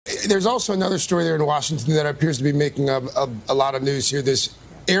there's also another story there in Washington that appears to be making a lot of news here. This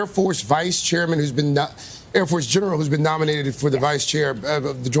Air Force Vice Chairman Air Force General who's been nominated for the Vice Chair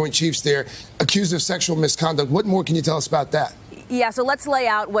of the Joint Chiefs there, accused of sexual misconduct. What more can you tell us about that? Yeah, so let's lay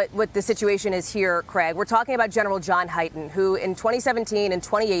out what the situation is here, Craig. We're talking about General John Hyten, who in 2017 and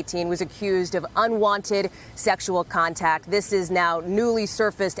 2018 was accused of unwanted sexual contact. This is now newly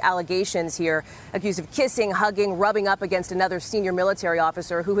surfaced allegations here, accused of kissing, hugging, rubbing up against another senior military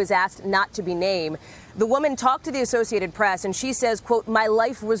officer who has asked not to be named. The woman talked to the Associated Press, and she says, quote, "My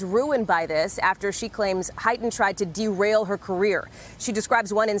life was ruined by this," after she claims Hyten tried to derail her career. She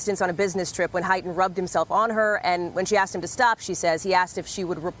describes one instance on a business trip when Hyten rubbed himself on her, and when she asked him to stop, she says he asked if she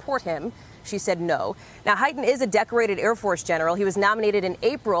would report him. She said no. Now, Hyten is a decorated Air Force general. He was nominated in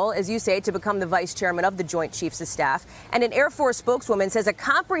April, as you say, to become the vice chairman of the Joint Chiefs of Staff. And an Air Force spokeswoman says a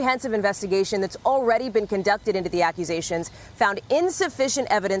comprehensive investigation that's already been conducted into the accusations found insufficient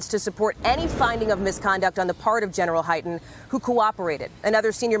evidence to support any finding of misconduct on the part of General Hyten, who cooperated.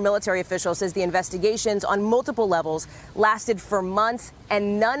 Another senior military official says the investigations on multiple levels lasted for months,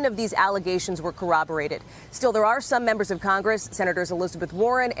 and none of these allegations were corroborated. Still, there are some members of Congress, Senators Elizabeth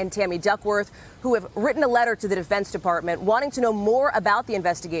Warren and Tammy Duckworth, who have written a letter to the Defense Department wanting to know more about the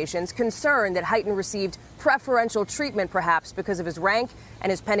investigations, concerned that Hyten received preferential treatment, perhaps because of his rank and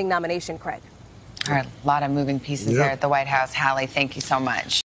his pending nomination, Craig. All right, a lot of moving pieces there at the White House. Hallie, thank you so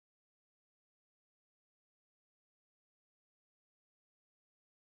much.